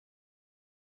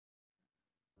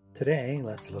Today,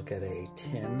 let's look at a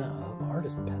tin of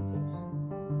artist pencils.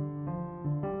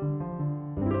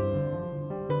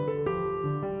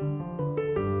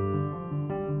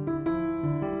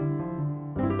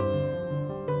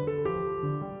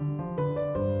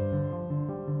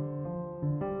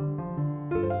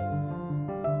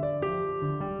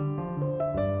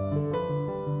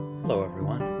 Hello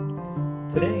everyone.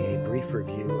 Today, a brief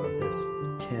review of this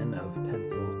tin of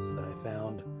pencils that I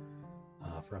found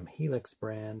from Helix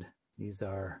brand. These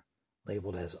are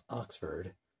labeled as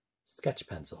Oxford Sketch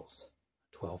Pencils.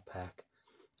 12-pack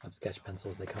of sketch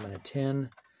pencils. They come in a tin,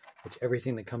 which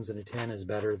everything that comes in a tin is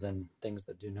better than things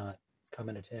that do not come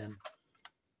in a tin.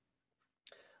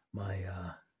 My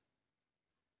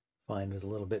find was a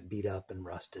little bit beat up and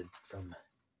rusted from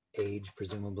age,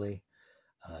 presumably.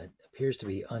 It appears to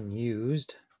be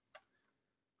unused,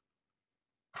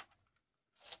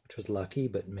 which was lucky,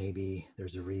 but maybe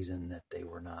there's a reason that they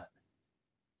were not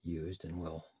used, and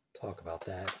we'll talk about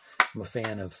that. I'm a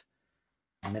fan of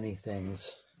many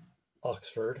things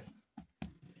Oxford,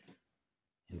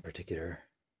 in particular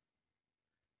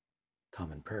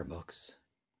Common Prayer books.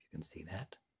 You can see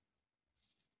that.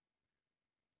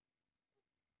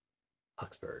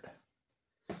 Oxford.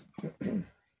 And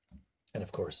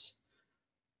of course,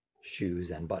 shoes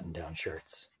and button-down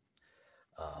shirts.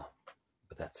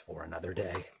 But that's for another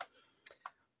day.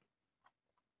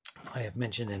 I have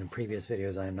mentioned in previous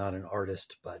videos I am not an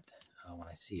artist, but when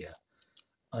I see an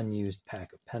unused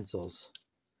pack of pencils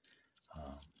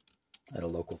at a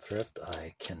local thrift,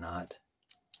 I cannot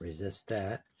resist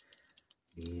that.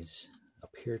 These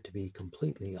appear to be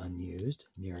completely unused,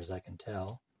 near as I can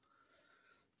tell.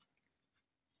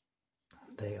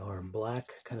 They are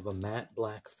black, kind of a matte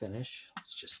black finish.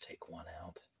 Let's just take one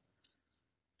out.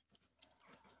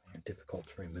 They're difficult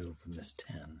to remove from this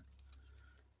tin.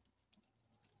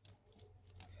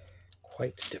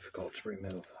 Quite difficult to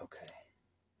remove. Okay.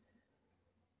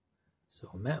 So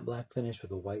a matte black finish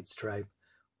with a white stripe.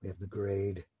 We have the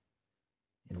grade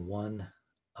in one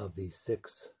of the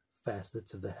 6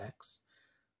 facets of the hex.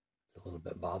 It's a little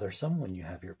bit bothersome when you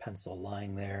have your pencil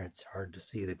lying there. It's hard to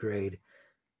see the grade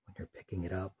when you're picking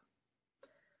it up.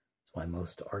 That's why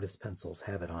most artist pencils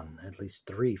have it on at least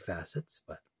 3 facets,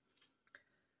 but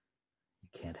you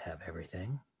can't have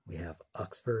everything. We have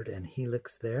Oxford and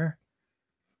Helix there.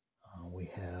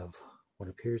 We have what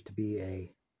appears to be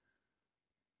a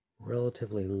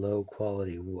relatively low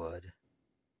quality wood.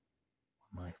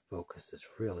 My focus is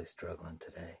really struggling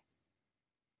today.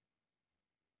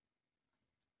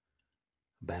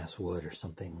 Basswood or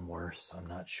something worse, I'm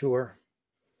not sure.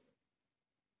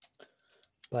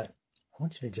 But I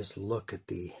want you to just look at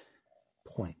the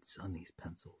points on these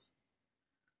pencils.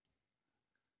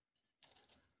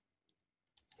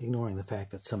 Ignoring the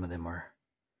fact that some of them are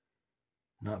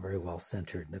not very well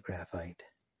centered in the graphite.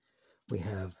 We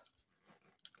have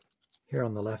here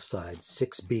on the left side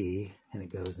 6B, and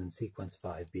it goes in sequence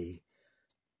 5B,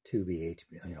 2B,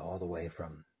 all the way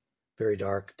from very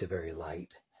dark to very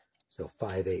light. So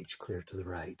 5H clear to the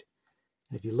right.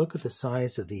 And if you look at the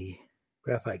size of the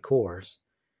graphite cores,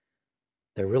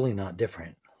 they're really not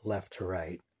different left to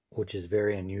right, which is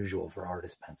very unusual for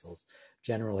artist pencils.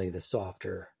 Generally, the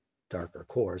softer, darker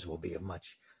cores will be a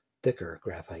much thicker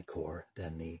graphite core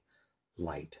than the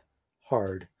light,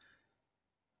 hard,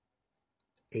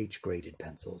 H-graded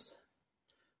pencils.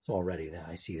 So already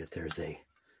I see that there's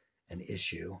an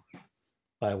issue.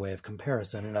 By way of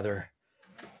comparison, another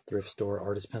thrift store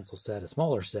artist pencil set, a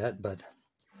smaller set, but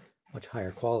much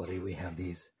higher quality. We have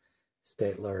these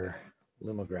Staedtler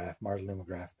Mars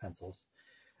Lumograph pencils,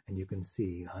 and you can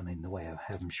see, the way I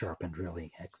have them sharpened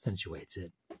really accentuates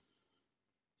it.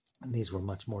 And these were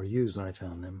much more used when I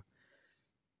found them,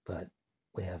 but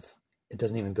we have, it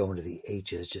doesn't even go into the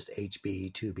H's, just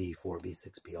HB, 2B, 4B,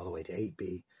 6B, all the way to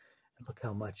 8B. And look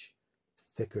how much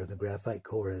thicker the graphite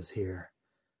core is here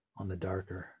on the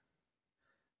darker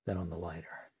than on the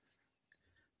lighter.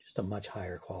 Just a much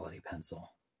higher quality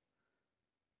pencil.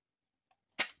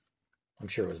 I'm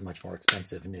sure it was much more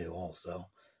expensive new also,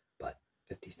 but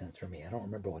 50 cents for me. I don't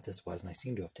remember what this was, and I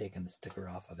seem to have taken the sticker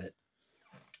off of it.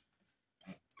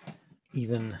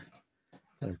 Even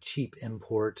kind of cheap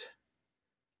import,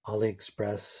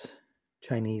 AliExpress,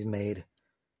 Chinese-made,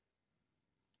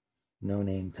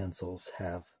 no-name pencils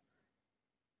have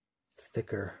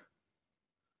thicker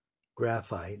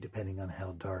graphite depending on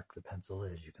how dark the pencil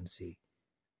is. You can see,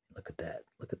 look at that.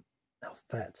 Look at how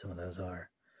fat some of those are.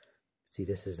 See,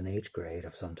 this is an H grade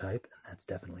of some type, and that's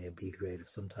definitely a B grade of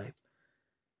some type.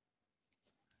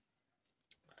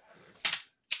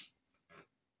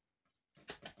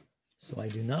 So I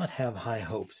do not have high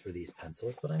hopes for these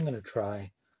pencils, but I'm going to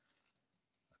try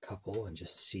a couple and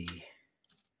just see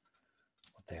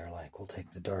what they are like. We'll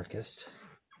take the darkest,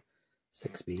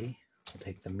 6B. We'll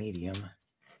take the medium,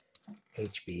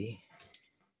 HB.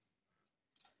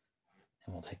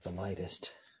 And we'll take the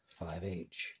lightest,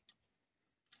 5H.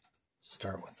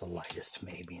 Start with the lightest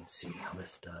maybe and see how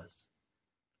this does.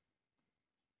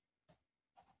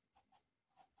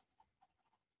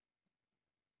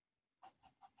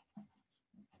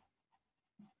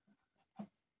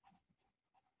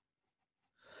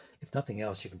 If nothing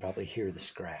else, you can probably hear the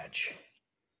scratch.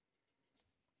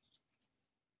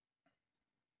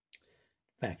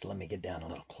 In fact, let me get down a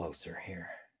little closer here.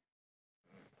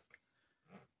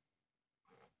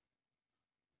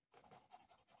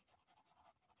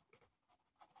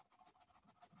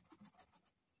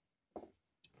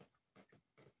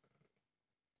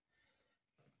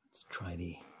 Let's try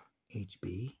the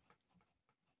HB.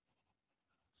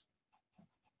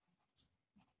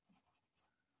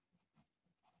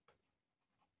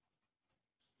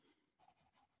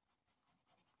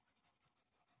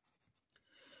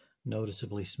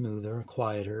 Noticeably smoother,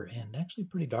 quieter, and actually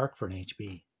pretty dark for an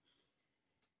HB.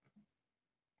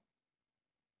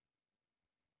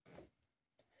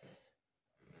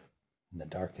 And the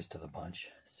darkest of the bunch,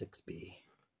 6B.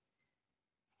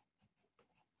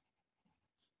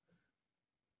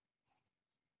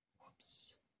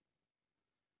 Whoops.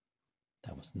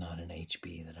 That was not an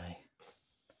HB that I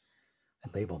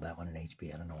labeled that one an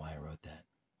HB. I don't know why I wrote that.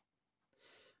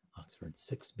 Oxford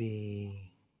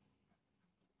 6B.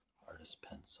 Artist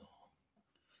pencil.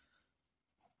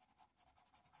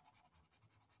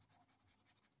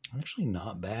 Actually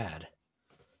not bad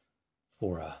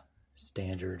for a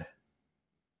standard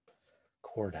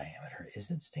core diameter.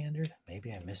 Is it standard?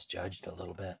 Maybe I misjudged a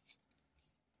little bit.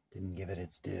 Didn't give it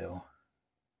its due.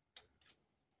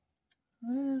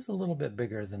 It is a little bit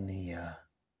bigger than the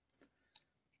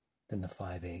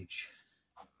 5H.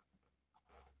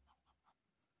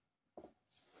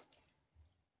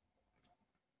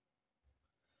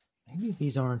 Maybe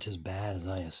these aren't as bad as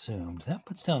I assumed. That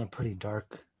puts down a pretty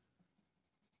dark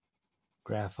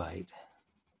graphite.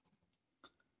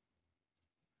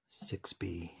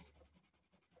 6B.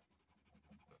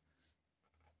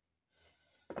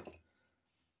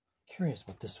 Curious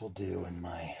what this will do in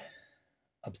my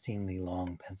obscenely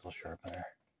long pencil sharpener.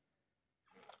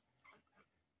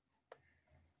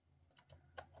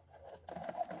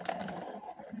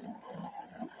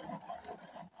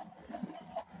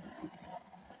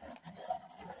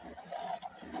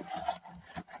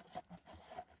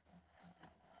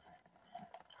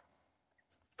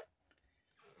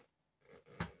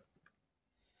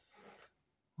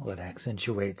 Well, it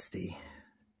accentuates the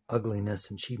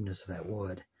ugliness and cheapness of that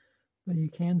wood, but you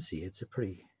can see it's a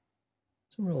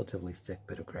relatively thick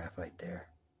bit of graphite there.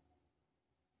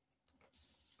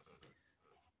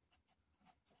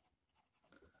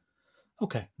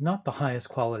 Okay, not the highest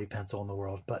quality pencil in the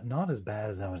world, but not as bad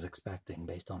as I was expecting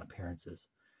based on appearances.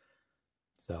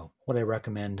 So, would I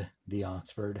recommend the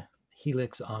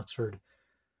Helix Oxford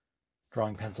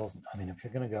drawing pencils? I mean, if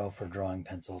you're going to go for drawing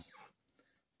pencils,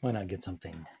 why not get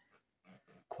something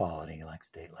quality like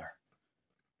Staedtler?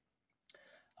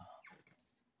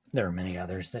 There are many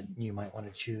others that you might want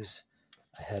to choose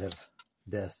ahead of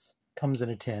this. Comes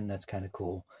in a tin, that's kind of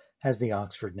cool. Has the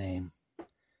Oxford name.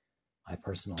 I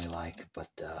personally like, but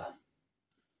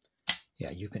yeah,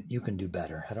 you can do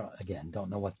better. I don't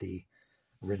know what the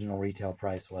original retail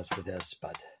price was for this,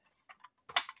 but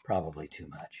probably too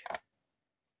much.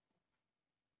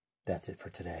 That's it for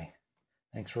today.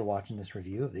 Thanks for watching this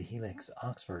review of the Helix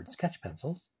Oxford Sketch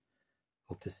Pencils.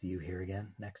 Hope to see you here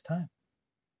again next time.